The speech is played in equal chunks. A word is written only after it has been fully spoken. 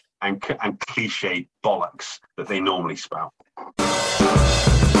and cliche bollocks that they normally spout.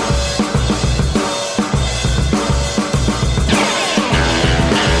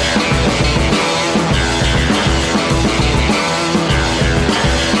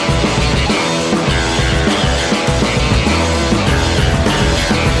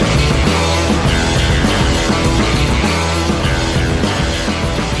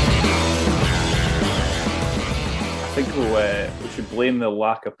 I think we should blame the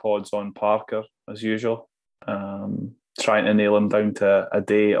lack of pods on Parker, as usual. Trying to nail him down to a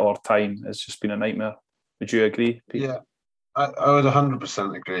day or time has just been a nightmare. Would you agree, Pete? Yeah, I would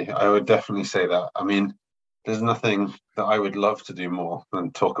 100% agree. I would definitely say that. I mean, there's nothing that I would love to do more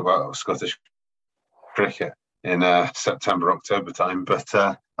than talk about Scottish cricket in September, October time. But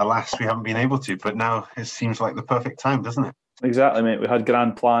alas, we haven't been able to. But now it seems like the perfect time, doesn't it? Exactly, mate. We had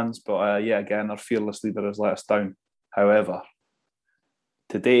grand plans, but yet again, our fearless leader has let us down. However,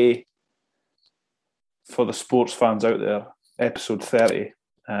 today, for the sports fans out there, episode 30,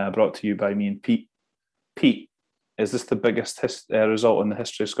 brought to you by me and Pete. Pete, is this the biggest result in the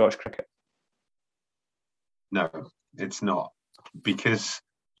history of Scottish cricket? No, it's not. Because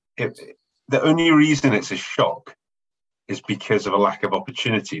the only reason it's a shock is because of a lack of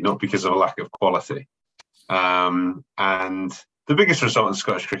opportunity, not because of a lack of quality. And the biggest result in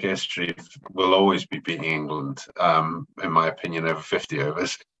Scottish cricket history will always be beating England, in my opinion, over 50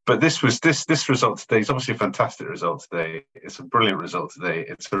 overs. But this result today is obviously a fantastic result today. It's a brilliant result today.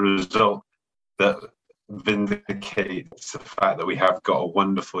 It's a result that vindicates the fact that we have got a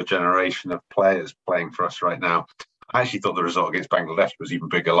wonderful generation of players playing for us right now. I actually thought the result against Bangladesh was even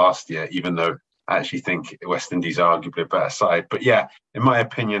bigger last year, even though I actually think West Indies are arguably a better side. But yeah, in my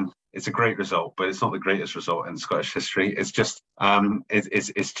opinion, it's a great result, but it's not the greatest result in Scottish history. It's just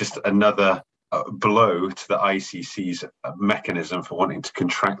it's just another blow to the ICC's mechanism for wanting to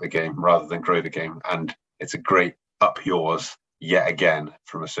contract the game rather than grow the game. And it's a great up yours yet again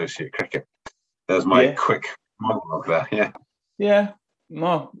from Associate Cricket. There's my quick monologue there. Yeah.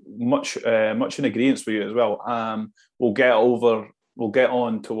 No, much in agreement with you as well. We'll get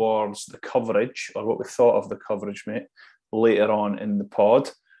on towards the coverage, or what we thought of the coverage, mate, later on in the pod.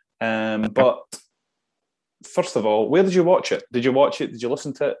 But first of all, where did you watch it? Did you watch it? Did you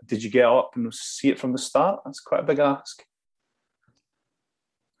listen to it? Did you get up and see it from the start? That's quite a big ask.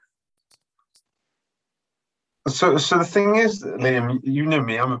 So the thing is, Liam, you know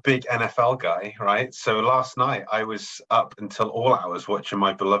me, I'm a big NFL guy, right? So last night I was up until all hours watching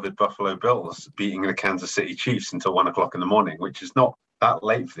my beloved Buffalo Bills beating the Kansas City Chiefs until 1 o'clock in the morning, which is not that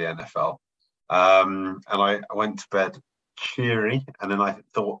late for the NFL. And I went to bed cheery, and then I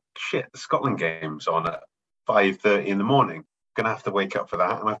thought, shit, the Scotland game's on at 5:30 in the morning. Gonna have to wake up for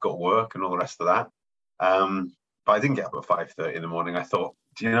that, and I've got work and all the rest of that. But I didn't get up at 5:30 in the morning. I thought,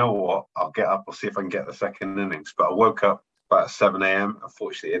 do you know what? I'll get up. I'll see if I can get the second innings. But I woke up about 7 a.m.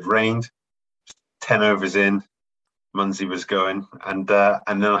 Unfortunately, it rained. 10 overs in, Munsey was going, and then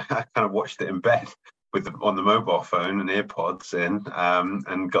I kind of watched it in bed on the mobile phone and earpods in,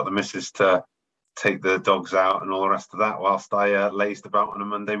 and got the missus to take the dogs out and all the rest of that whilst I lazed about on a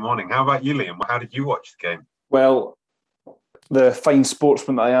Monday morning. How about you, Liam? How did you watch the game? Well, the fine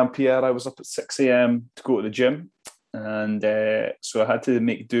sportsman that I am, Pierre, I was up at 6 a.m. to go to the gym. And so I had to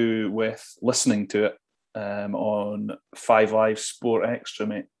make do with listening to it on 5 Live Sport Extra,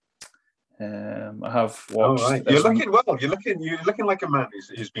 mate. I have watched. All right. You're looking well. You're looking like a man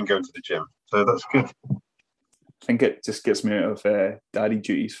who's been going to the gym. So that's good. I think it just gets me out of daddy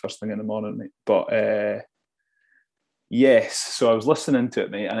duties first thing in the morning, mate. But yes, so I was listening to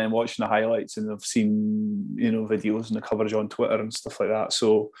it, mate, and then watching the highlights, and I've seen videos and the coverage on Twitter and stuff like that.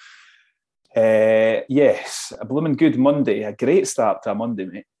 So. Yes, a blooming good Monday, a great start to a Monday,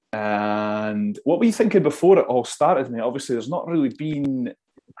 mate. And what were you thinking before it all started, mate? Obviously, there's not really been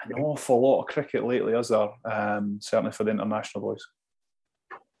an awful lot of cricket lately, is there? Certainly for the international boys.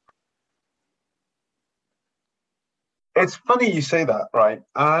 It's funny you say that, right?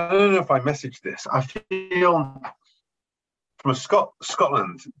 I don't know if I messaged this. I feel from a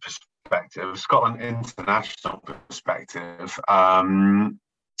Scotland perspective, Scotland international perspective,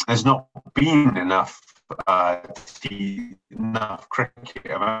 there's not been enough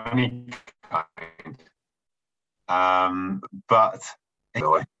cricket of any kind. But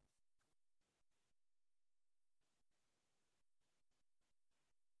anyway.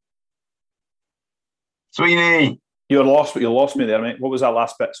 Sweeney! You lost me there, mate. What was that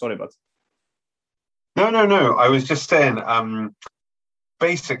last bit? Sorry, bud. No. I was just saying,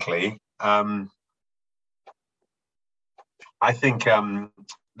 basically, I think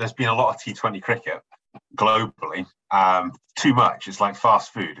there's been a lot of T20 cricket globally, too much. It's like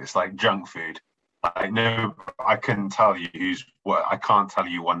fast food. It's like junk food. Like, no, I couldn't tell you who's what. I can't tell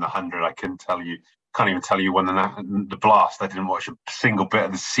you won the 100. I couldn't tell you. Can't even tell you won the Blast. I didn't watch a single bit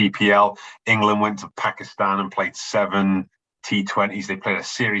of the CPL. England went to Pakistan and played 7 T20s. They played a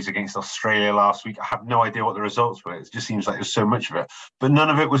series against Australia last week. I have no idea what the results were. It just seems like there's so much of it. But none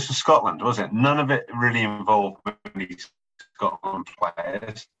of it was for Scotland, was it? None of it really involved many Scotland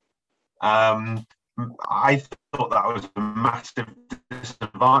players. I thought that was a massive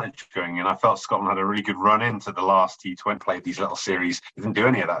disadvantage going in. I felt Scotland had a really good run into the last T20, played these little series. They didn't do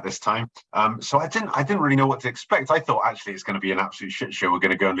any of that this time. So I didn't really know what to expect. I thought actually it's going to be an absolute shit show. We're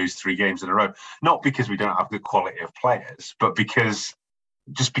going to go and lose 3 games in a row. Not because we don't have good quality of players, but because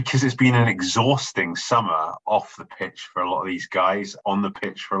it's been an exhausting summer off the pitch for a lot of these guys, on the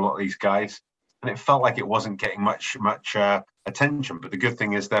pitch for a lot of these guys. And it felt like it wasn't getting much attention. But the good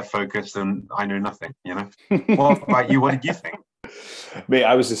thing is they're focused, and I know nothing. What about you? What did you think? Mate,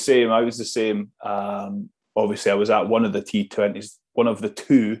 I was the same. Obviously, I was at one of the T20s, one of the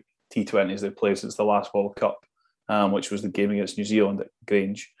 2 T20s they played since the last World Cup, which was the game against New Zealand at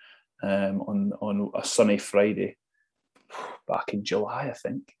Grange on a sunny Friday back in July, I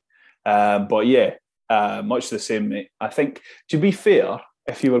think. But yeah, much the same, mate. I think, to be fair,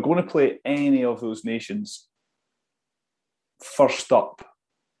 if you were going to play any of those nations first up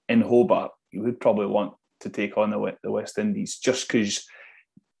in Hobart, you would probably want to take on the West Indies, just because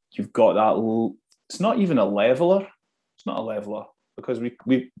you've got that. It's not even a leveler. It's not a leveler because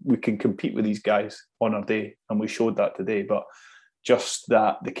we can compete with these guys on our day, and we showed that today. But just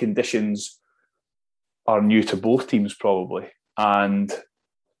that the conditions are new to both teams probably, and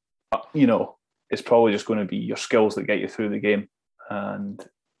it's probably just going to be your skills that get you through the game. And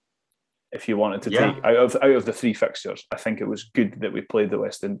if you wanted to take out of the 3 fixtures, I think it was good that we played the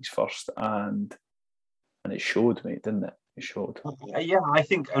West Indies first, and it showed, mate, didn't it? It showed. Yeah, I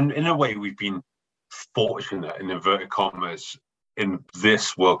think, and in a way, we've been fortunate, in inverted commas, in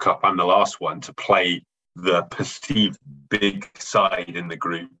this World Cup and the last one, to play the perceived big side in the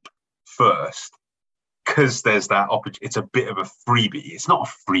group first, because there's that opportunity. It's a bit of a freebie. It's not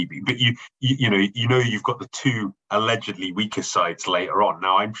a freebie, but you've got the 2 allegedly weaker sides later on.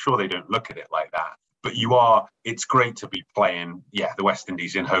 Now, I'm sure they don't look at it like that, but it's great to be playing, the West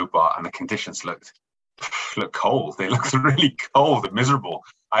Indies in Hobart, and the conditions look cold. They looked really cold and miserable,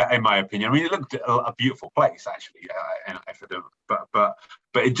 in my opinion. I mean, it looked a beautiful place, actually, but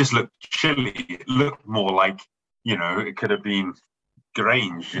it just looked chilly. It looked more like, it could have been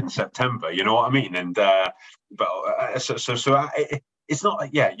Grange in September, you know what I mean? And it's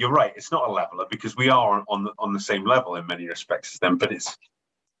not. Yeah, you're right. It's not a leveler because we are on the same level in many respects as them. But it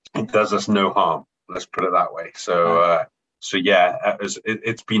does us no harm. Let's put it that way. So yeah,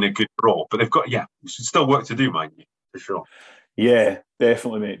 it's been a good draw. But they've got still work to do, mind you, for sure. Yeah,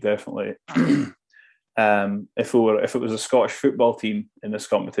 definitely, mate. Definitely. If it was a Scottish football team in this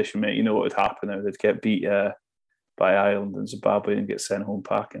competition, mate, you know what would happen now? They'd get beat by Ireland and Zimbabwe and get sent home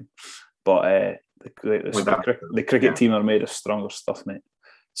packing. But the cricket team are made of stronger stuff, mate.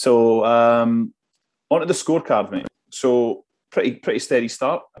 So onto the scorecard, mate. So pretty steady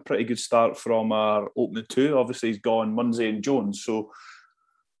start, a pretty good start from our opening 2. Obviously, he's gone Munsey and Jones. So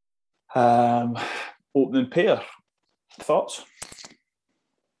opening pair, thoughts?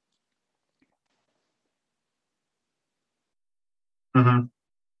 Mm-hmm.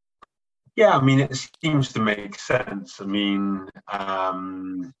 Yeah, I mean, it seems to make sense. I mean,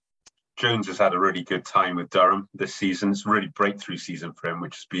 Jones has had a really good time with Durham this season. It's a really breakthrough season for him,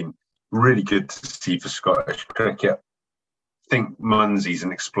 which has been really good to see for Scottish cricket. I think Munsey's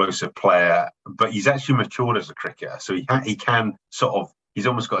an explosive player, but he's actually matured as a cricketer. So he can sort of, he's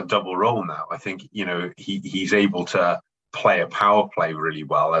almost got a double role now. I think, he's able to play a power play really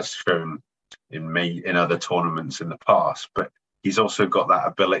well, as shown in other tournaments in the past. But he's also got that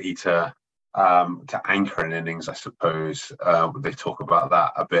ability to anchor in innings, I suppose. They talk about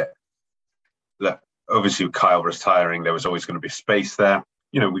that a bit. Look, obviously with Kyle retiring, there was always going to be space there.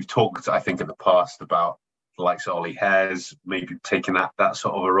 We've talked, I think, in the past about the likes of Ollie Hares maybe taking that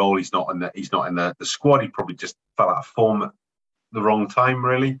sort of a role. He's not in the squad. He probably just fell out of form at the wrong time,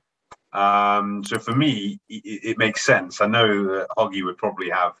 really. So for me, it makes sense. I know that Hoggy would probably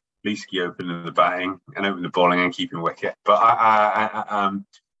have Leeski opening the batting and opening the bowling and keeping wicket, but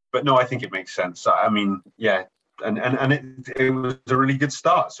but no, I think it makes sense. I mean, yeah, and it was a really good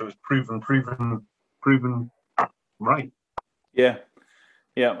start. So it was proven right. Yeah.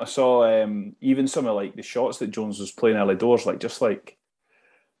 I saw even some of like the shots that Jones was playing early doors, just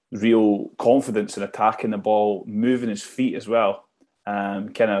real confidence in attacking the ball, moving his feet as well,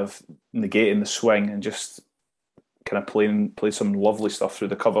 kind of negating the swing and just kind of play some lovely stuff through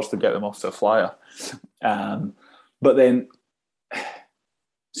the covers to get them off to a flyer. But then,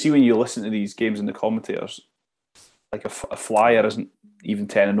 see, when you listen to these games and the commentators, like a flyer isn't even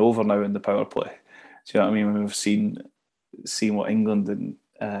 10 and over now in the power play. Do you know what I mean? When we've seen what England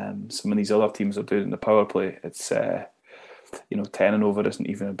and some of these other teams are doing in the power play, it's 10 and over isn't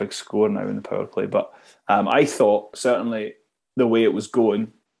even a big score now in the power play. But I thought certainly the way it was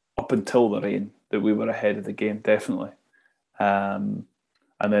going up until the rain that we were ahead of the game, definitely. And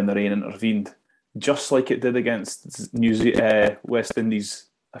then the rain intervened, just like it did against West Indies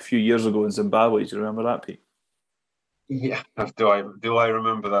a few years ago in Zimbabwe. Do you remember that, Pete? Yeah, do I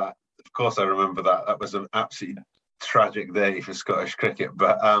remember that? Of course I remember that. That was an absolutely tragic day for Scottish cricket.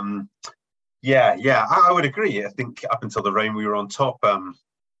 But I would agree. I think up until the rain we were on top.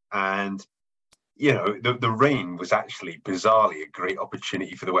 And the rain was actually bizarrely a great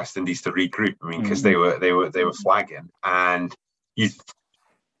opportunity for the West Indies to regroup. I mean, because they were flagging, and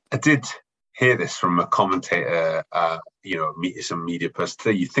I did hear this from a commentator, some media person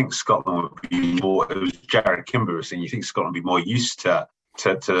today. You think Scotland would be more? It was Jared Kimber was saying you think Scotland would be more used to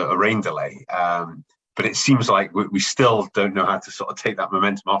a rain delay, but it seems like we still don't know how to sort of take that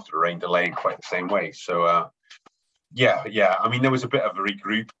momentum after a rain delay in quite the same way. So I mean, there was a bit of a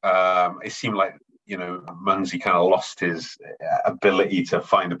regroup. It seemed like Munsey kind of lost his ability to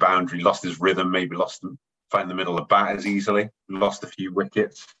find the boundary, lost his rhythm, maybe find the middle of the bat as easily, lost a few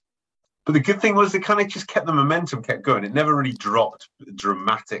wickets. But the good thing was they kind of just kept the momentum, kept going. It never really dropped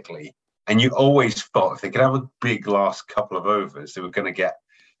dramatically. And you always thought if they could have a big last couple of overs, they were going to get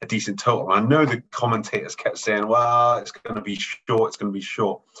a decent total. And I know the commentators kept saying, well, it's going to be short.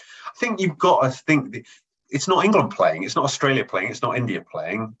 I think you've got to think it's not England playing, it's not Australia playing, it's not India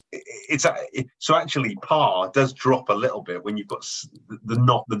playing. So actually par does drop a little bit when you've got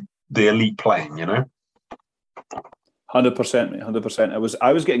the elite playing, 100%, mate, 100%.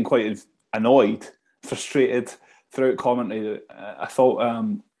 I was getting quite annoyed, frustrated throughout commentary. I thought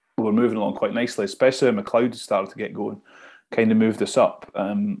we were moving along quite nicely, especially when McLeod started to get going, kind of moved us up.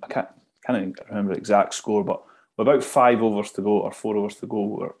 I can't remember the exact score, but with about 5 overs to go or 4 overs to go,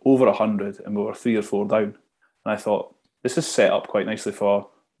 we were over 100 and we were 3 or 4 down. And I thought, this is set up quite nicely for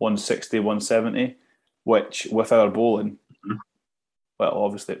 160, 170, which with our bowling, well,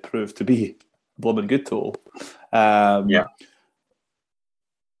 obviously it proved to be a blooming good total. And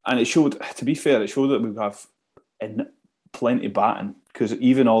it showed, to be fair, that we have plenty batting, because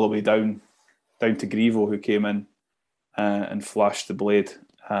even all the way down to Grievo, who came in and flashed the blade,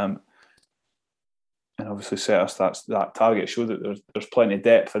 and obviously set us that target, showed that there's plenty of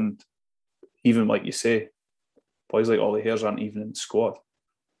depth, and even like you say, boys like Ollie Hares aren't even in the squad.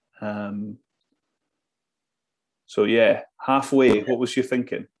 So yeah, halfway. What was you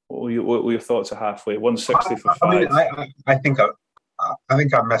thinking? What were your thoughts of halfway? 160 for 5. I think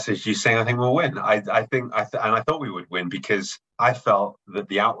I messaged you saying I think we'll win. I thought we would win because I felt that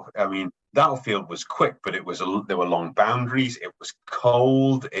the outfield was quick, but there were long boundaries. It was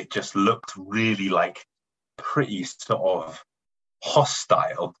cold. It just looked really like pretty sort of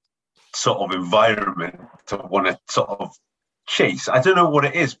hostile sort of environment to want to sort of chase. I don't know what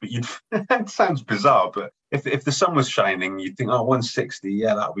it is, but it sounds bizarre, but if the sun was shining, you'd think, 160,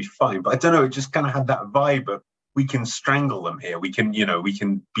 yeah, that'll be fine. But I don't know, it just kind of had that vibe of we can strangle them here. We can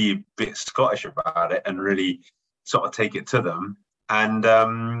be a bit Scottish about it and really sort of take it to them. And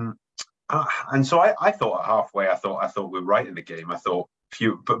so I thought halfway, I thought we were right in the game. I thought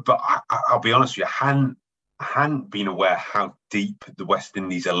but I'll be honest with you, I hadn't been aware how deep the West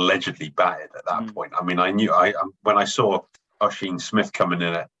Indies allegedly batted at that point. I mean, I knew when I saw Oisin Smith coming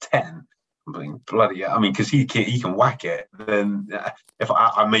in at 10, I'm thinking, bloody hell. I mean, because he can whack it. Then if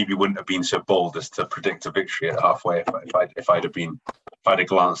I maybe wouldn't have been so bold as to predict a victory at halfway if I'd have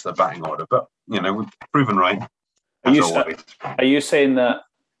glanced at the batting order. But we've proven right. Are you saying that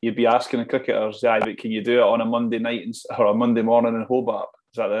you'd be asking the cricketers, but can you do it on a Monday night or a Monday morning in Hobart?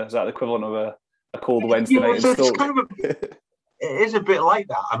 Is that the equivalent of a cold Wednesday night in Stoke? It is a bit like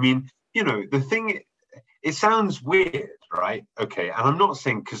that. I mean, the thing, it sounds weird, right? Okay, and I'm not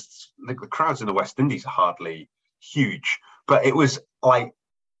saying because the crowds in the West Indies are hardly huge, but it was like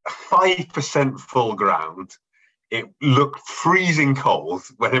 5% full ground. It looked freezing cold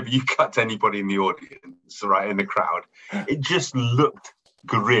whenever you cut to anybody in the audience, right, in the crowd. It just looked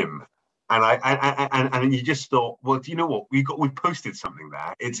grim. And you just thought, well, do you know what? We posted something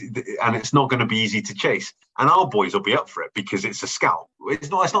there. It's not going to be easy to chase. And our boys will be up for it because it's a scalp. It's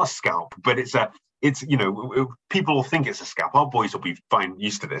not a scalp, but people will think it's a scalp. Our boys will be fine,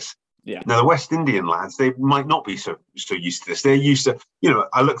 used to this. Yeah. Now the West Indian lads, they might not be so used to this. They're used to,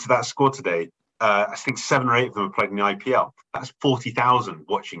 I looked at that squad today, I think 7 or 8 of them have played in the IPL. That's 40,000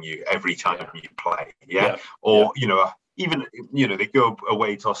 watching you every time you play. Yeah. Or, even, they go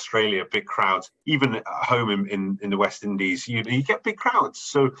away to Australia, big crowds, even at home in the West Indies, you get big crowds.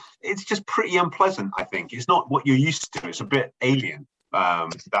 So it's just pretty unpleasant, I think. It's not what you're used to. It's a bit alien,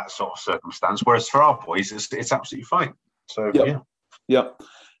 that sort of circumstance. Whereas for our boys, it's absolutely fine. So, yeah.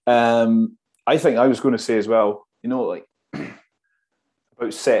 I think I was going to say as well, about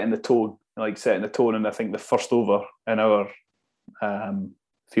setting the tone, and I think the first over in our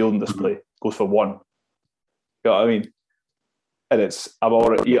field and display goes for 1. You know what I mean? And I'm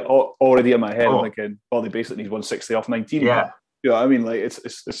already in my head. I'm thinking, they basically need 160 off 19. Yeah. You know what I mean? Like it's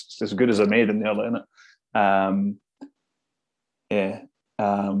as good as they're made in there, isn't it?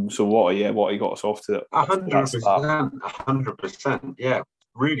 So what he got us off to 100%. Yeah,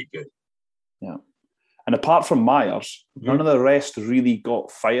 really good. Yeah. And apart from Myers, none of the rest really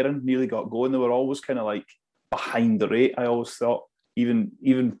got firing, really got going. They were always kind of like behind the rate, I always thought. Even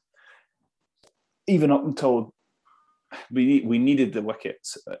up until we needed the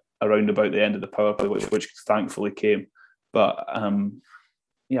wickets around about the end of the power play, which thankfully came. But I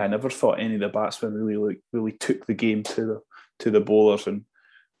never thought any of the batsmen really took the game to the bowlers, and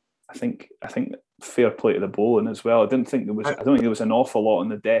I think fair play to the bowling as well. I don't think there was an awful lot on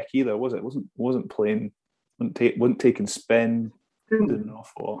the deck either, was it? Wasn't playing, wasn't taking spin. Didn't an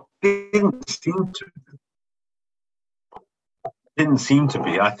awful lot. Didn't seem to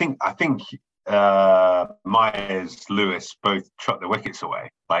be. I think Myers, Lewis both chucked the wickets away.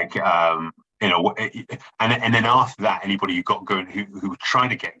 And then after that, anybody who got going, who were trying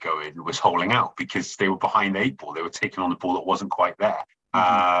to get going, was holding out because they were behind the 8 ball. They were taking on the ball that wasn't quite there.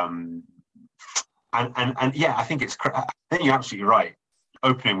 And I think you're absolutely right.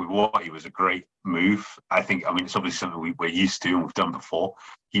 Opening with Watty was a great move. It's obviously something we're used to and we've done before.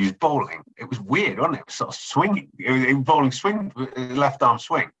 He was bowling. It was weird, wasn't it? It was sort of swinging. It was bowling swing, left arm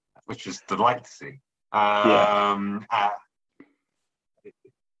swing, which was delight to see.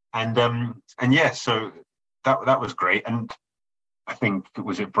 So that was great. And I think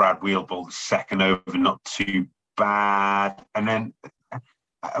Brad Wheel bowled the second over, not too bad. And then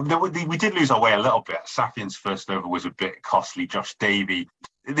we did lose our way a little bit. Safian's first over was a bit costly. Josh Davey,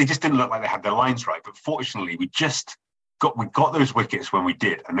 they just didn't look like they had their lines right. But fortunately, we got those wickets when we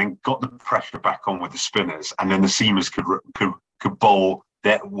did, and then got the pressure back on with the spinners, and then the seamers could bowl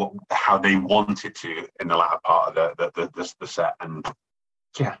how they wanted to in the latter part of the set. And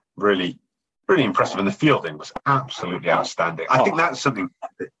really, really impressive. And the fielding was absolutely outstanding. I think that's something,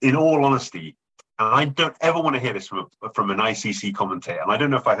 in all honesty. And I don't ever want to hear this from an ICC commentator. And I don't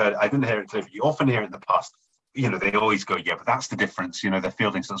know if I didn't hear it today, but you often hear it in the past. They always go, but that's the difference. Their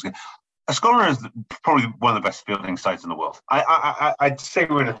fielding style's good. Scotland is probably one of the best fielding sides in the world. I'd say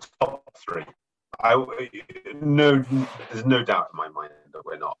we're in a top 3. There's no doubt in my mind that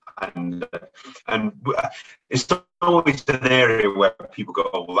we're not. And it's always an area where people go,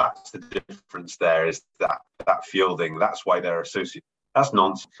 well, that's the difference there, is that fielding. That's why they're associated. That's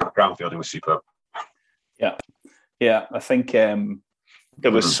nonsense. Ground fielding was superb. Yeah. I think there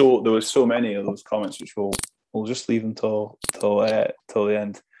was so many of those comments which we'll just leave until the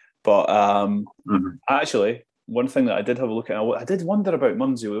end. But actually, one thing that I did have a look at, I did wonder about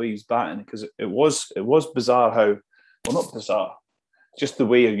Munsey the way he was batting, because it was bizarre how, well, not bizarre, just the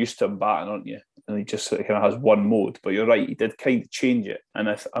way you're used to him batting, aren't you? And he just sort of kind of has one mode. But you're right, he did kind of change it, and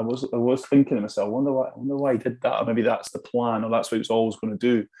I was thinking to myself, I wonder why he did that, or maybe that's the plan, or that's what he was always going to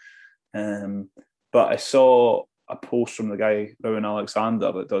do. But I saw a post from the guy Rowan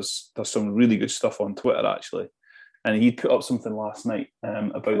Alexander that does some really good stuff on Twitter, actually. And he put up something last night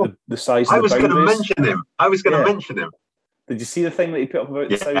about the size of the boundaries. I was going to mention him. Did you see the thing that he put up about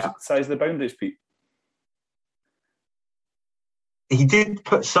the size of the boundaries, Pete? He did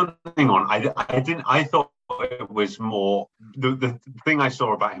put something on. I didn't. I thought it was more the thing I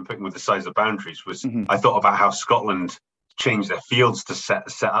saw about him putting with the size of boundaries was I thought about how Scotland changed their fields to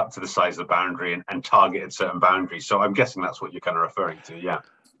set up to the size of the boundary and targeted certain boundaries. So I'm guessing that's what you're kind of referring to. Yeah.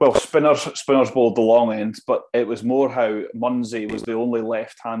 Well, spinners bowled the long end, but it was more how Munsey was the only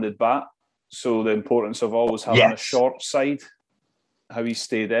left-handed bat. So the importance of always having a short side, how he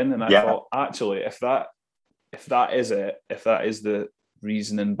stayed in. And I thought, actually, if that is the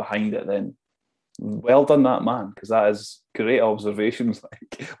reasoning behind it, then well done, that man, because that is great observations.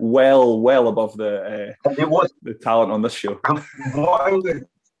 Like well above the talent on this show.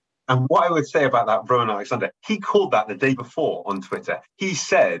 And what I would say about that, Rowan Alexander, he called that the day before on Twitter. He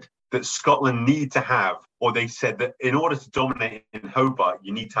said that Scotland need to have, or they said that in order to dominate in Hobart,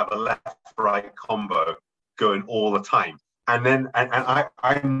 you need to have a left-right combo going all the time.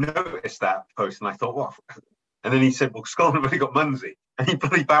 I noticed that post and I thought, what? And then he said, well, Scotland have only got Munsey. And he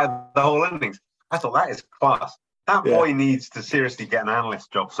bloody batted the whole innings. I thought, that is class. That boy needs to seriously get an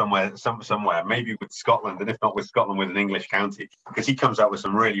analyst job somewhere, maybe with Scotland, and if not with Scotland, with an English county, because he comes out with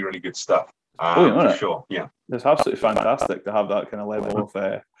some really, really good stuff. For sure. Yeah. It's absolutely fantastic to have that kind of level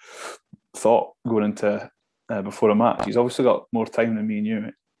of thought going into before a match. He's obviously got more time than me and you,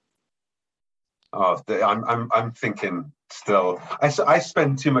 mate. Oh, I'm thinking still. I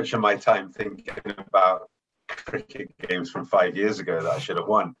spend too much of my time thinking about cricket games from 5 years ago that I should have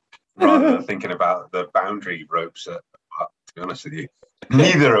won, rather than thinking about the boundary ropes. To be honest with you,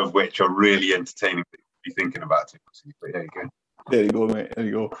 neither of which are really entertaining to be thinking about too much. But there you go. There you go, mate. There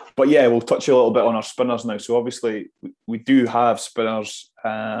you go. But yeah, we'll touch a little bit on our spinners now. So obviously, we do have spinners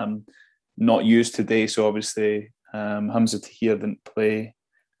not used today. So obviously, Hamza Tahir didn't play.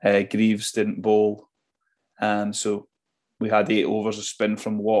 Greaves didn't bowl. So we had 8 overs of spin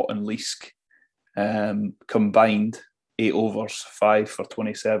from Watt and Leask. Combined 8 overs, 5 for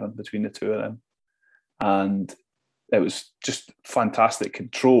 27 between the two of them. And it was just fantastic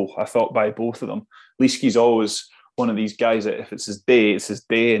control, I thought, by both of them. Leaskey's always one of these guys that if it's his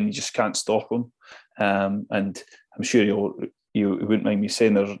day, and you just can't stop him. And I'm sure you wouldn't mind me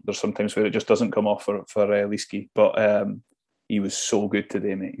saying there's sometimes where it just doesn't come off for Leaskey. But he was so good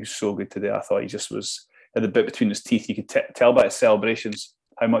today, mate. He was so good today. I thought he just was had the bit between his teeth. You could tell by his celebrations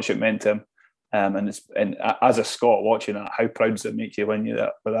how much it meant to him. And as a Scot watching that, how proud does it make you when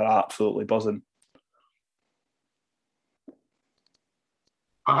they're absolutely buzzing?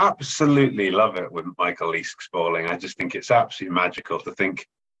 I absolutely love it with Michael Leask's bowling. I just think it's absolutely magical to think.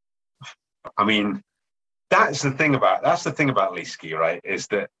 I mean, that's the thing about Leaskey, right? Is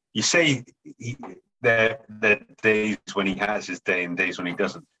that you say there are days when he has his day and days when he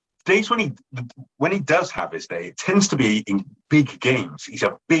doesn't. Days when he does have his day, it tends to be in big games. He's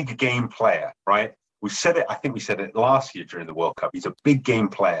a big game player, right? We said it. I think we said it last year during the World Cup. He's a big game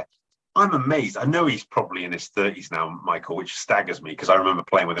player. I'm amazed. I know he's probably in his 30s now, Michael, which staggers me because I remember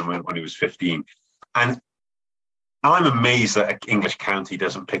playing with him when he was 15. And I'm amazed that an English county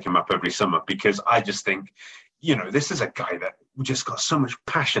doesn't pick him up every summer because I just think, this is a guy that just got so much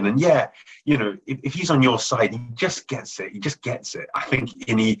passion. And if he's on your side, he just gets it. He just gets it. I think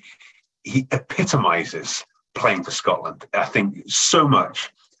he epitomizes playing for Scotland. I think so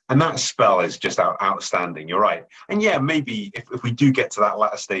much. And that spell is just outstanding. You're right. And maybe if we do get to that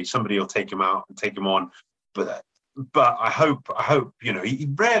latter stage, somebody will take him out and take him on. But I hope, he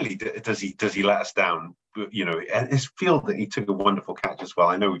rarely does he let us down. And his field that he took a wonderful catch as well.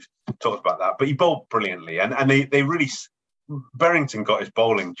 I know we've talked about that, but he bowled brilliantly. And they really, Berrington got his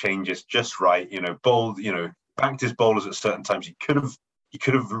bowling changes just right. Backed his bowlers at certain times. He could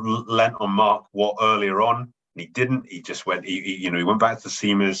have lent on Mark Watt earlier on. And he didn't. He just went. He went back to the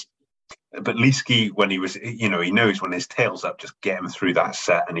seamers. But Leaskey, when he was, he knows when his tail's up, just get him through that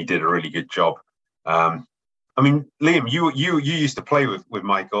set, and he did a really good job. I mean, Liam, you used to play with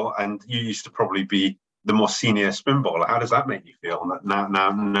Michael, and you used to probably be the more senior spin bowler. How does that make you feel now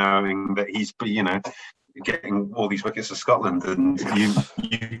knowing that he's, getting all these wickets for Scotland, and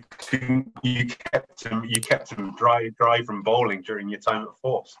you kept him dry from bowling during your time at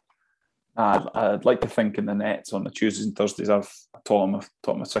Force? I'd like to think in the nets on the Tuesdays and Thursdays I've taught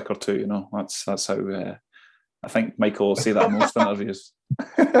him a trick or two. That's how I think Michael will say that in most interviews.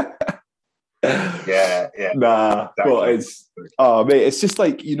 Yeah. Nah, exactly. But it's just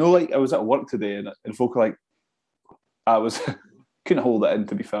like I was at work today and folk are like, I was couldn't hold it in.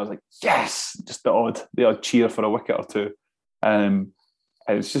 To be fair, I was like, yes, just the odd cheer for a wicket or two.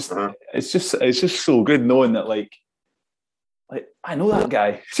 It's just so good knowing that like I know that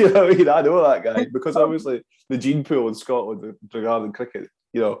guy. You know what I mean? I know that guy because obviously the gene pool in Scotland regarding cricket,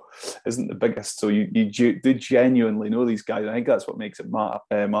 isn't the biggest. So you do genuinely know these guys. I think that's what makes it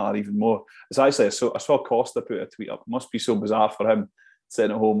matter even more. It's actually I saw Costa put a tweet up. It must be so bizarre for him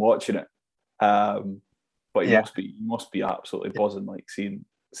sitting at home watching it. But he must be absolutely buzzing, like seeing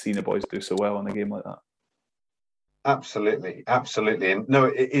the boys do so well in a game like that. Absolutely. And no,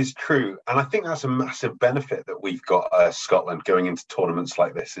 it is true. And I think that's a massive benefit that we've got Scotland going into tournaments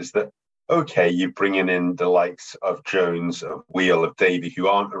like this is that, okay, you're bringing in the likes of Jones, of Wheel, of Davey, who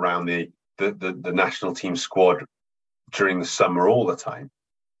aren't around the national team squad during the summer all the time.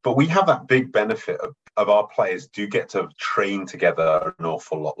 But we have that big benefit of our players do get to train together an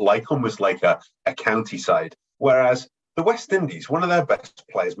awful lot, like almost like a county side. Whereas the West Indies, one of their best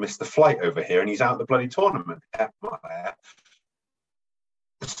players missed the flight over here and he's out the bloody tournament.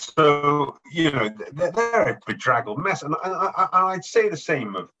 So So, they're a bedraggled mess. And I'd say the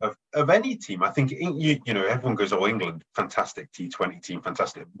same of any team. I think, everyone goes, oh, England, fantastic T20 team,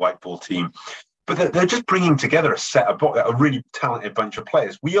 fantastic white ball team. But they're just bringing together a really talented bunch of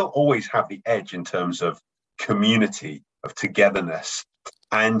players. We'll always have the edge in terms of community, of togetherness.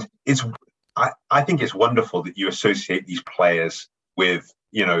 And I think it's wonderful that you associate these players with,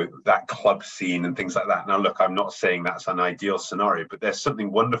 that club scene and things like that. Now, look, I'm not saying that's an ideal scenario, but there's something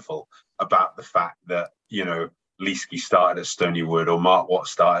wonderful about the fact that, Leesky started at Stonywood or Mark Watt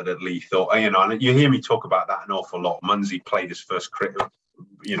started at Leith, or, and you hear me talk about that an awful lot. Munsey played his first cricket,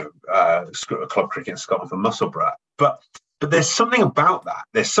 club cricket in Scotland for Musselburgh. But there's something about that.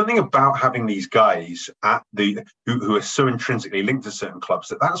 There's something about having these guys who are so intrinsically linked to certain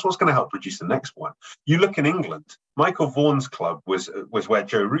clubs that's what's going to help produce the next one. You look in England, Michael Vaughan's club was where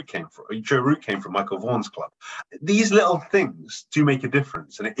Joe Root came from. Joe Root came from Michael Vaughan's club. These little things do make a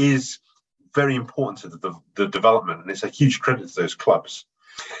difference, and it is very important to the development, and it's a huge credit to those clubs.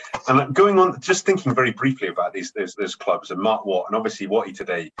 And going on, just thinking very briefly about those clubs, and Mark Watt, and obviously Watty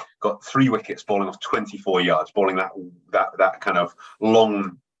today got 3 wickets, bowling off 24 yards, bowling that kind of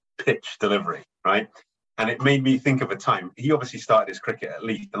long pitch delivery, right? And it made me think of a time. He obviously started his cricket at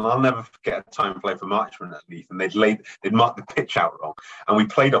Leith, and I'll never forget a time playing for Marchman at Leith, and they'd marked the pitch out wrong, and we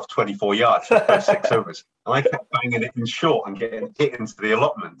played off 24 yards for the first 6 overs, and I kept banging it in short and getting hit into the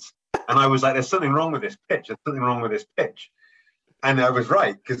allotments, and I was like, "There's something wrong with this pitch. There's something wrong with this pitch." And I was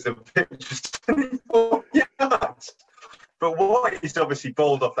right, because the pitch was 24 yards. But White is obviously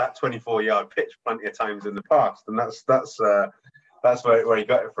bowled off that 24-yard pitch plenty of times in the past, and that's where he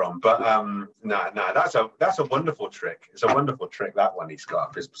got it from. But that's a wonderful trick. It's a wonderful trick, that one he's got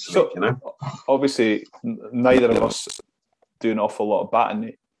up his sleeve, Obviously, neither of us do an awful lot of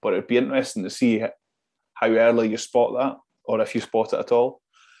batting, but it'd be interesting to see how early you spot that, or if you spot it at all.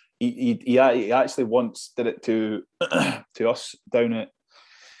 He actually once did it to us down at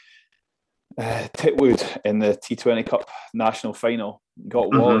Titwood in the T20 Cup national final.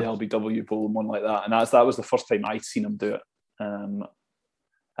 Got Wally LBW bowling one like that, and that was the first time I'd seen him do it.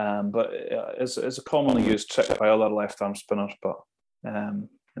 But it's a commonly used trick by other left-arm spinners. But don't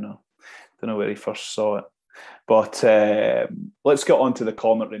know where he first saw it. But let's get on to the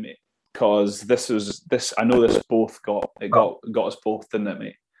commentary, mate, because this. I know this both got us both, didn't it,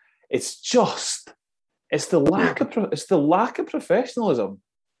 mate? It's the lack of professionalism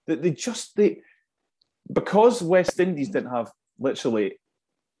that because West Indies didn't have, literally,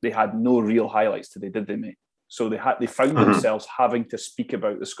 they had no real highlights today, did they, mate? So they found themselves having to speak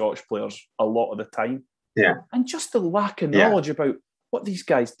about the Scottish players a lot of the time. Yeah. And just the lack of knowledge about what these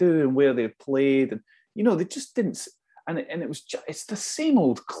guys do and where they've played, and they just didn't. And it's the same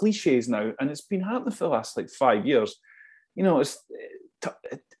old cliches now, and it's been happening for the last 5 years. It's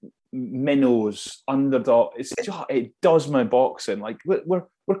minnows, underdog. It does my boxing.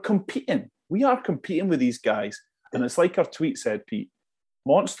 We're competing. We are competing with these guys, and it's like our tweet said, Pete.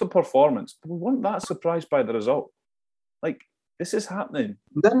 Monster performance, but we weren't that surprised by the result. This is happening.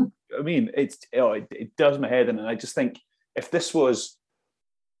 I mean, it does my head in, and I just think if this was,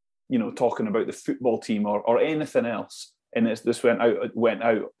 talking about the football team or anything else, and this went out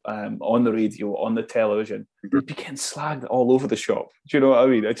on the radio, on the television, we'd be getting slagged all over the shop. Do you know what I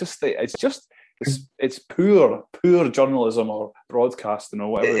mean? I just think it's poor journalism or broadcasting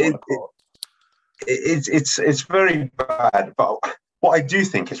or whatever you want to call it. It's very bad, but what I do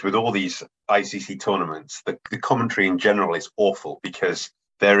think is with all these ICC tournaments, the commentary in general is awful, because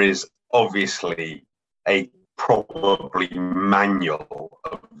there is obviously a probably manual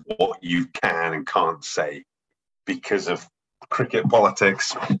of what you can and can't say because of cricket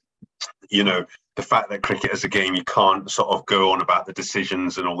politics. The fact that cricket is a game, you can't sort of go on about the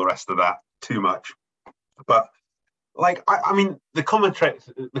decisions and all the rest of that too much. But I mean, the commentary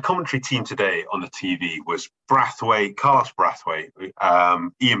team today on the TV was Carlos Brathwaite,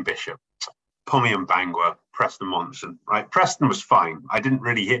 Ian Bishop, Pommy and Bangor, Preston Monson. Right, Preston was fine. I didn't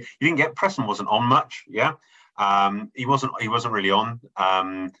really hear. You didn't get Preston wasn't on much. Yeah, he wasn't really on.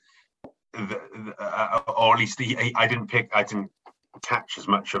 Or at least I didn't catch as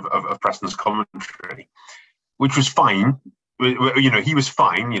much of Preston's commentary, which was fine. He was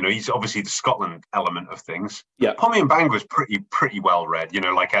fine. He's obviously the Scotland element of things. Yeah, Pommy and Bang was pretty well read.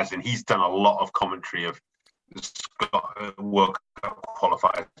 As in he's done a lot of commentary of World Cup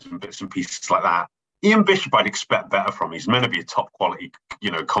qualifiers and bits and pieces like that. Ian Bishop, I'd expect better from. He's meant to be a top quality,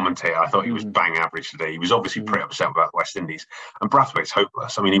 commentator. I thought he was bang average today. He was obviously pretty upset about West Indies, and Brathwaite's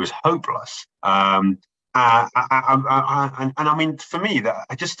hopeless. I mean, he was hopeless. And I mean, for me, that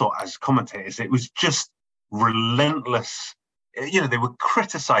I just thought as commentators, it was just relentless they were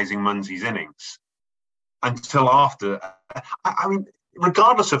criticising Munsey's innings until after. I mean,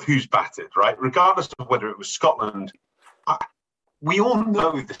 regardless of who's batted, right? Regardless of whether it was Scotland, we all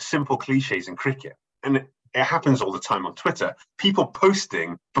know the simple cliches in cricket, and it happens all the time on Twitter. People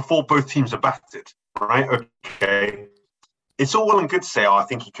posting before both teams are batted, right? Okay. It's all well and good to say, I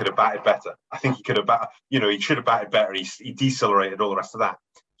think he could have batted better. I think he could have batted, he should have batted better. He decelerated, all the rest of that.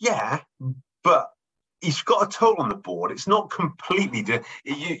 Yeah, but he's got a total on the board. It's not completely...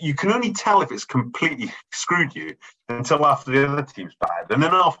 You can only tell if it's completely screwed you until after the other team's batted. And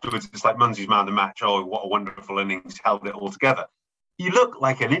then afterwards, it's like Munsey's man of the match. Oh, what a wonderful innings, held it all together. You look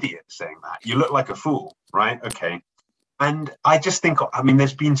like an idiot saying that. You look like a fool, right? Okay. And I just think,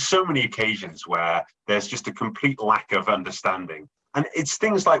 there's been so many occasions where there's just a complete lack of understanding. And it's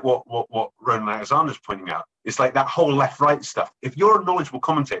things like what Ronan Alexander's pointing out. It's like that whole left-right stuff. If you're a knowledgeable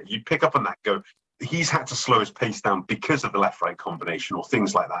commentator, you'd pick up on that, go, he's had to slow his pace down because of the left-right combination or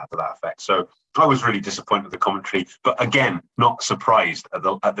things like that to that effect. So I was really disappointed with the commentary, but again, not surprised at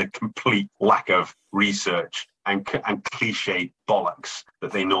the complete lack of research and cliche bollocks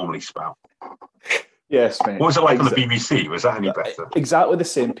that they normally spout. Yes, mate. What was it like on the BBC? Was that any better? Exactly the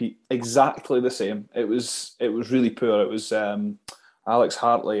same, Pete. Exactly the same. It was really poor. It was Alex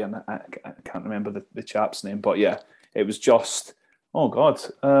Hartley, and I can't remember the chap's name, but yeah, it was just, oh God,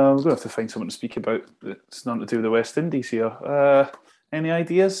 we're going to have to find someone to speak about. It's nothing to do with the West Indies here. Any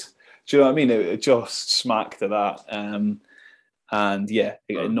ideas? Do you know what I mean? It just smacked of that. And yeah,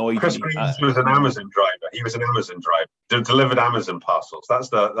 it annoyed Chris me. Greaves was an Amazon driver. He was an Amazon driver. Delivered Amazon parcels. That's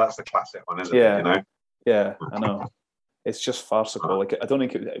the classic one, isn't it? Yeah, I know. It's just farcical. Like, I don't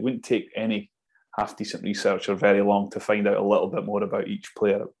think it wouldn't take any half decent research or very long to find out a little bit more about each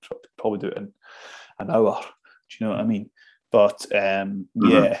player. Probably do it in an hour. Do you know what I mean? But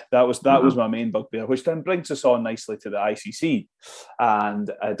yeah, that was my main bugbear, which then brings us on nicely to the ICC.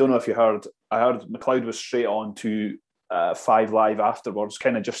 And I don't know if you heard. I heard McLeod was straight on to 5 Live afterwards,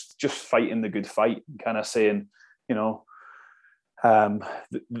 kind of just fighting the good fight, and kind of saying,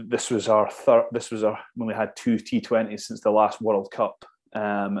 this was our when we had 2 T20s since the last World Cup,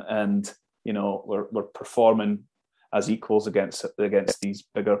 and we're performing as equals against these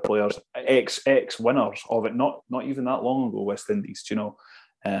bigger players, ex winners of it, not even that long ago, West Indies,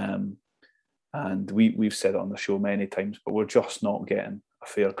 and we've said it on the show many times, but we're just not getting a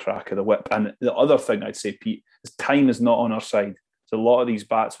fair crack of the whip. And the other thing I'd say, Pete, is time is not on our side. So a lot of these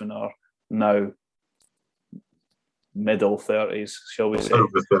batsmen are now middle 30s, shall we say?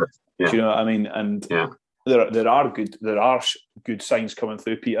 Yeah. Do you know what I mean? And there are good signs coming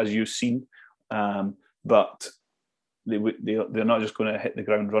through, Pete, as you've seen, but they're not just going to hit the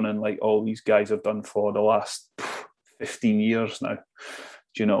ground running like all these guys have done for the last 15 years now.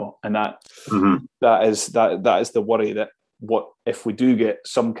 Do and that is the worry, that what if we do get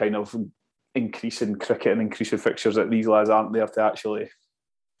some kind of increase in cricket and increase in fixtures, that these lads aren't there to actually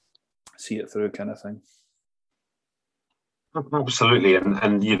see it through, kind of thing. Absolutely,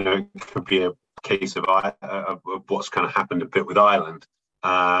 and it could be a case of what's kind of happened a bit with Ireland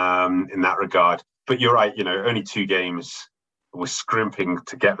in that regard. But you're right, only 2 games. We're scrimping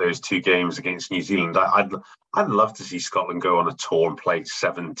to get those 2 games against New Zealand. I'd love to see Scotland go on a tour and play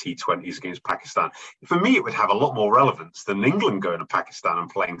 7 T20s against Pakistan. For me, it would have a lot more relevance than England going to Pakistan and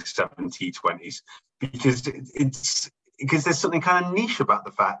playing 7 T20s, because because there's something kind of niche about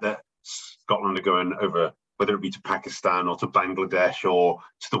the fact that Scotland are going over, whether it be to Pakistan or to Bangladesh or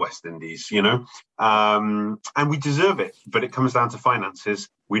to the West Indies, and we deserve it. But it comes down to finances.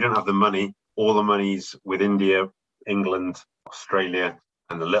 We don't have the money. All the money's with India, England, Australia,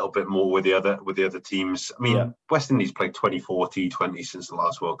 and a little bit more with the other teams. I mean, West Indies played 24 T20 since the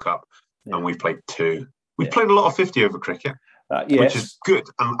last World Cup, and we've played 2. We've played a lot of 50 over cricket, which is good,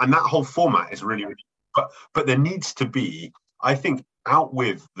 and that whole format is really, really. But there needs to be, I think, out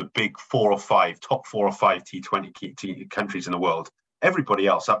with the big top 4 or 5 T20 countries in the world. Everybody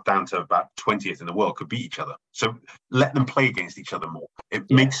else, up down to about 20th in the world, could beat each other. So let them play against each other more.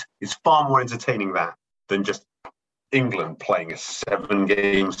 It's far more entertaining that than just England playing a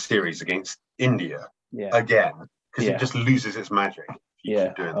 7-game series against India again, because it just loses its magic.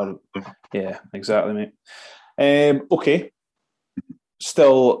 Keep doing that. Yeah, exactly, mate. Okay,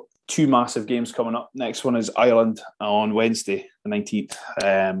 still 2 massive games coming up. Next one is Ireland on Wednesday, the 19th.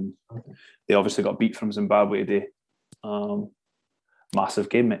 They obviously got beat from Zimbabwe today. Massive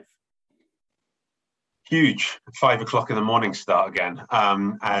game, mate. Huge. 5 o'clock in the morning start again,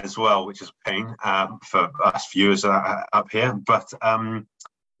 as well, which is a pain for us viewers up here. But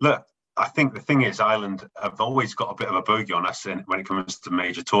look, I think the thing is, Ireland have always got a bit of a bogey on us when it comes to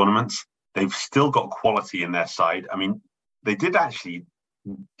major tournaments. They've still got quality in their side. I mean, they did actually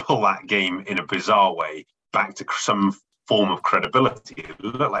pull that game in a bizarre way back to some form of credibility. It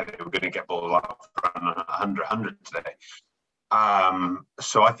looked like they were going to get ball up for 100 today.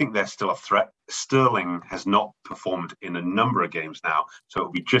 So I think they're still a threat. Sterling has not performed in a number of games now, so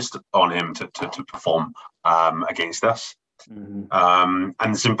it'll be just on him to perform against us. Mm-hmm.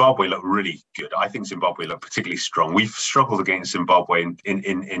 And Zimbabwe look really good. I think Zimbabwe look particularly strong. We've struggled against Zimbabwe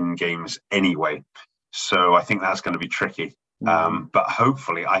in games anyway, so I think that's going to be tricky. But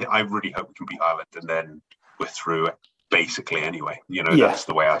hopefully, I really hope we can beat Ireland, and then we're through it basically anyway. That's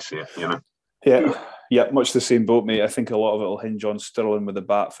the way I see it. Yeah, much the same boat, mate. I think a lot of it will hinge on Sterling with the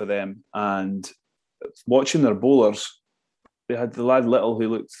bat for them. And watching their bowlers, they had the lad Little who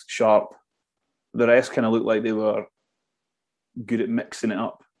looked sharp. The rest kind of looked like they were good at mixing it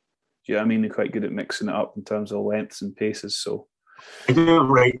up. Do you know what I mean? They're quite good at mixing it up in terms of lengths and paces. So I do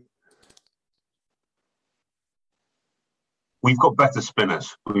rate. We've got better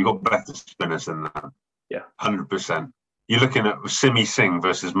spinners. We've got better spinners than them. Yeah, 100%. You're looking at Simi Singh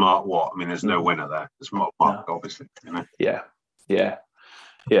versus Mark Watt. I mean, there's no winner there. It's Mark, obviously. Yeah.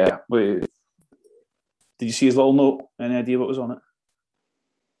 Wait, did you see his little note? Any idea what was on it?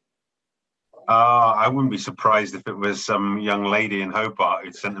 I wouldn't be surprised if it was some young lady in Hobart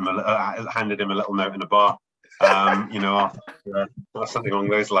who sent him handed him a little note in a bar. Or something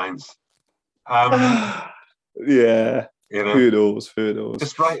along those lines. Yeah. Who knows?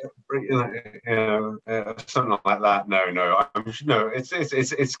 Just right, something like that. No.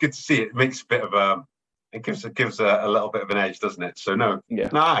 It's good to see. It makes a bit of it gives a little bit of an edge, doesn't it? So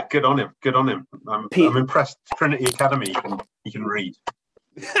good on him. I'm impressed. Trinity Academy, he can read.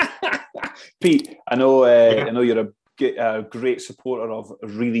 Pete, I know you're a great supporter of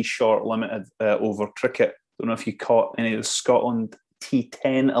really short limited over cricket. Don't know if you caught any of the Scotland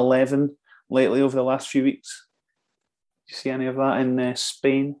T10-11 lately over the last few weeks. You see any of that in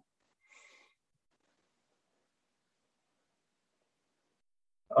Spain?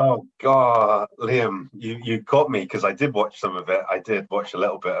 Oh God, Liam, you caught me because I did watch some of it. I did watch a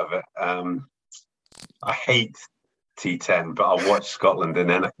little bit of it. I hate T10, but I'll watch Scotland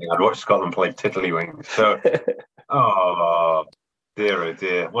in anything. I'd watch Scotland play Tiddlywinks. So, oh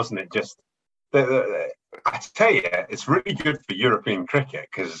dear, wasn't it just? I tell you, it's really good for European cricket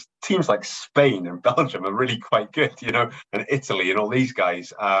because teams like Spain and Belgium are really quite good, and Italy and all these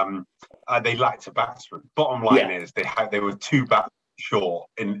guys. They lacked a batsman. Bottom line is they were 2 batsmen short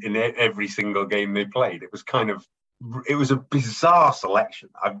in every single game they played. It was a bizarre selection.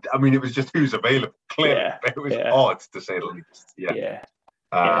 I mean, it was just who's available. Clearly, but it was odd to say the least.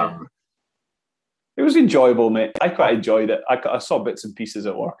 It was enjoyable, mate. I quite enjoyed it. I saw bits and pieces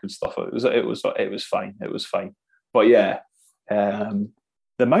at work and stuff. It was fine. But the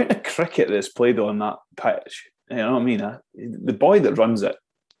amount of cricket that's played on that pitch, you know what I mean? The boy that runs it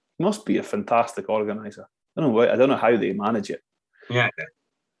must be a fantastic organizer. I don't know how they manage it. Yeah.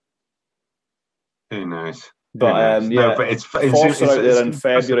 Who knows? But but it's Forster out there in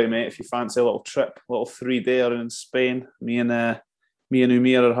February, mate. If you fancy a little trip, a little 3-dayer in Spain, me and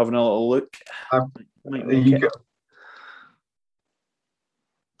Umir are having a little look. Oh,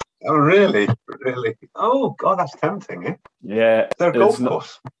 really? Oh, God, that's tempting, eh? Yeah. They're golf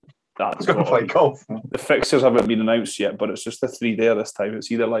course. That's going to play golf. The fixtures haven't been announced yet, but it's just a 3-dayer this time.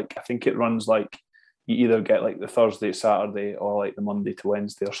 It's either I think it runs you either get the Thursday, Saturday, or the Monday to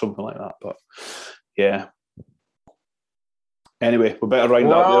Wednesday or something like that. But yeah. Anyway, we better round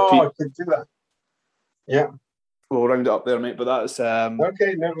it up there, Pete. I could do that. Yeah. We'll round it up there, mate. But that's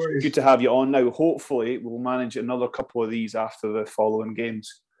okay. No worries. Good to have you on. Now, hopefully, we'll manage another couple of these after the following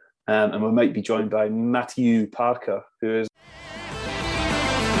games, and we might be joined by Matthew Parker, who is